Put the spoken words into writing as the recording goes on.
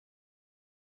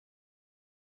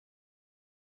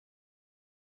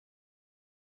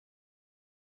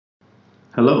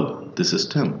Hello, this is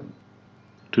Tim.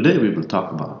 Today we will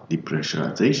talk about the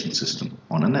pressurization system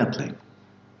on an airplane.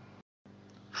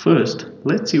 First,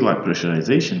 let's see why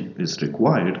pressurization is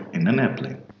required in an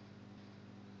airplane.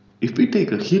 If we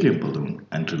take a helium balloon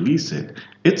and release it,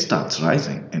 it starts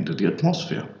rising into the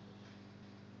atmosphere.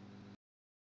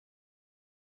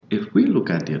 If we look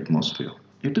at the atmosphere,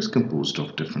 it is composed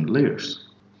of different layers,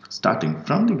 starting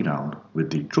from the ground with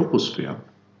the troposphere,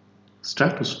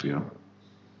 stratosphere,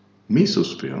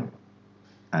 mesosphere,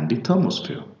 and the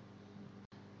thermosphere.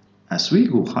 As we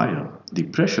go higher, the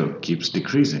pressure keeps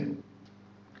decreasing.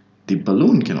 The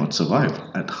balloon cannot survive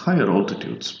at higher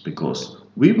altitudes because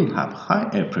we will have high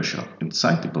air pressure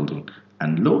inside the balloon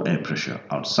and low air pressure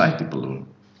outside the balloon.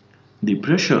 The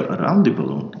pressure around the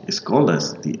balloon is called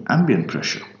as the ambient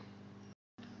pressure.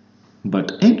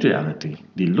 But in reality,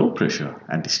 the low pressure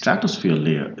at the stratosphere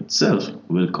layer itself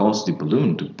will cause the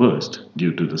balloon to burst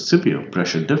due to the severe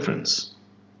pressure difference.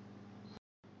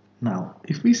 Now,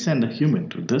 if we send a human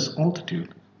to this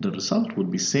altitude, the result would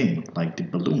be same like the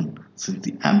balloon since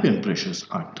the ambient pressures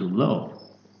are too low.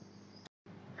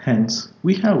 Hence,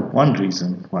 we have one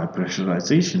reason why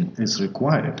pressurization is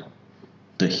required.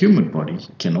 The human body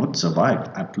cannot survive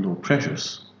at low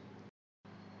pressures.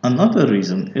 Another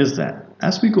reason is that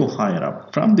as we go higher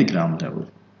up from the ground level,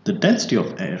 the density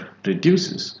of air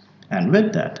reduces, and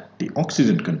with that, the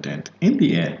oxygen content in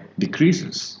the air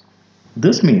decreases.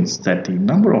 This means that the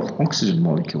number of oxygen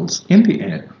molecules in the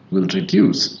air will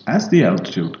reduce as the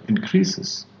altitude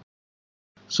increases.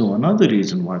 So another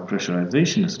reason why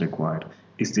pressurization is required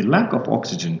is the lack of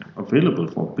oxygen available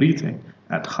for breathing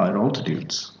at higher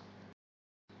altitudes.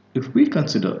 If we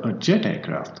consider a jet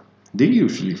aircraft, they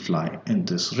usually fly in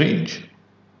this range,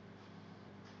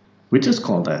 which is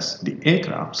called as the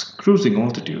aircraft's cruising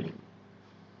altitude.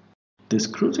 This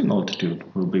cruising altitude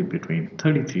will be between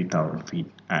 33,000 feet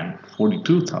and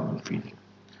 42,000 feet.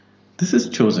 This is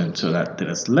chosen so that there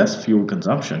is less fuel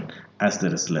consumption as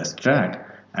there is less drag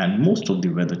and most of the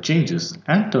weather changes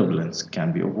and turbulence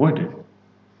can be avoided.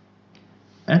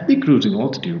 At the cruising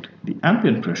altitude, the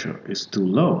ambient pressure is too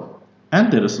low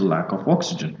and there is a lack of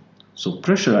oxygen, so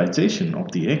pressurization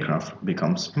of the aircraft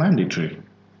becomes mandatory.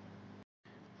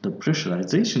 The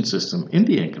pressurization system in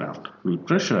the aircraft will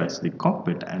pressurize the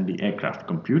cockpit and the aircraft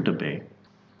computer bay,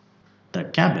 the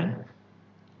cabin,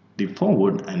 the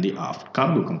forward and the aft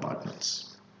cargo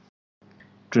compartments.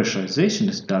 Pressurization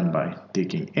is done by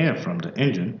taking air from the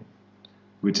engine,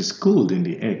 which is cooled in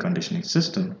the air conditioning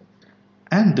system,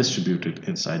 and distributed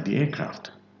inside the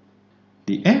aircraft.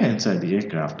 The air inside the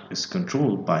aircraft is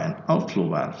controlled by an outflow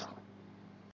valve.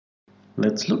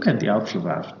 Let's look at the outflow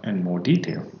valve in more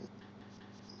detail.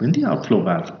 When the outflow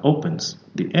valve opens,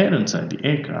 the air inside the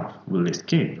aircraft will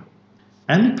escape,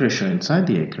 and the pressure inside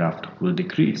the aircraft will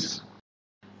decrease.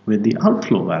 When the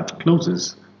outflow valve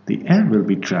closes, the air will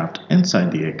be trapped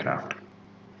inside the aircraft,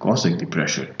 causing the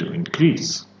pressure to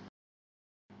increase.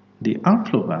 The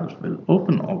outflow valve will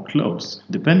open or close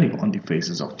depending on the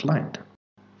phases of flight.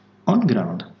 On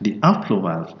ground, the outflow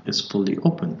valve is fully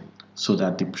open so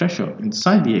that the pressure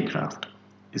inside the aircraft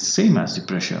is same as the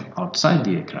pressure outside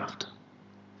the aircraft.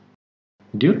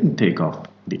 During takeoff,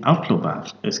 the outflow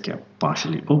valve is kept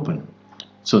partially open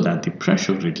so that the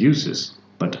pressure reduces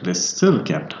but it is still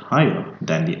kept higher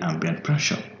than the ambient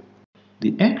pressure.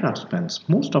 The aircraft spends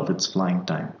most of its flying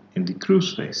time in the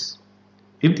cruise phase.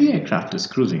 If the aircraft is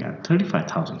cruising at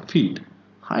 35,000 feet,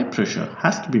 high pressure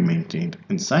has to be maintained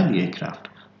inside the aircraft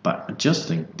by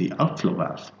adjusting the outflow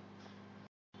valve.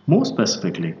 More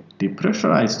specifically, the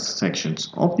pressurized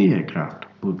sections of the aircraft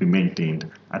will be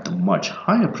maintained at a much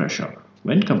higher pressure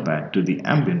when compared to the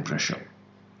ambient pressure.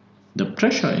 The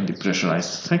pressure in the pressurized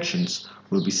sections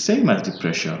will be same as the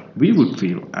pressure we would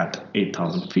feel at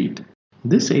 8,000 feet.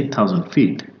 This 8,000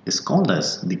 feet is called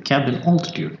as the cabin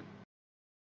altitude.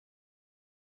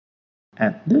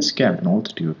 At this cabin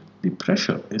altitude, the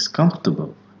pressure is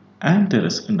comfortable and there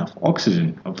is enough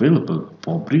oxygen available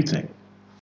for breathing.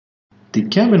 The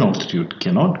cabin altitude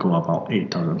cannot go above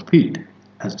 8,000 feet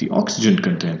as the oxygen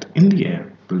content in the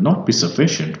air will not be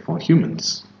sufficient for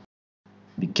humans.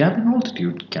 The cabin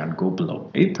altitude can go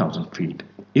below 8,000 feet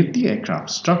if the aircraft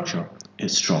structure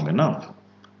is strong enough.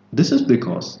 This is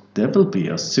because there will be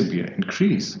a severe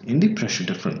increase in the pressure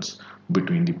difference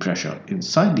between the pressure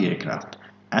inside the aircraft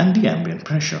and the ambient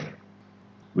pressure,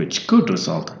 which could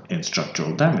result in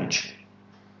structural damage.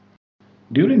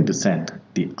 During descent,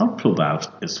 the outflow valve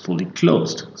is fully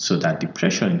closed so that the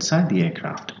pressure inside the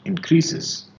aircraft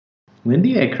increases. When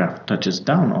the aircraft touches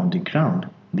down on the ground,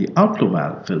 the outflow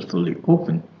valve will fully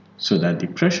open so that the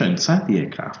pressure inside the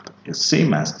aircraft is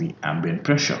same as the ambient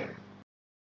pressure.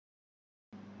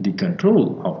 The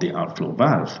control of the outflow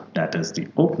valve, that is the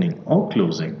opening or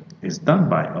closing, is done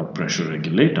by a pressure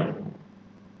regulator.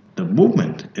 The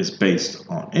movement is based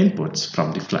on inputs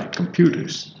from the flight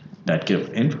computers that give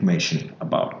information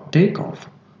about takeoff,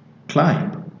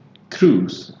 climb,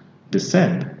 cruise,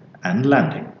 descent, and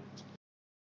landing.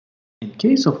 In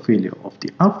case of failure of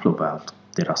the outflow valve,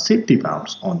 there are safety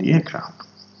valves on the aircraft,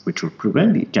 which will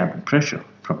prevent the cabin pressure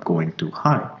from going too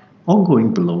high or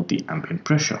going below the ambient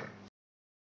pressure.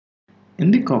 In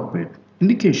the cockpit,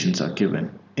 indications are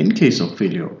given in case of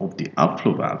failure of the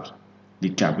outflow valve, the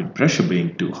cabin pressure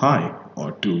being too high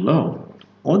or too low,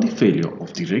 or the failure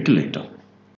of the regulator.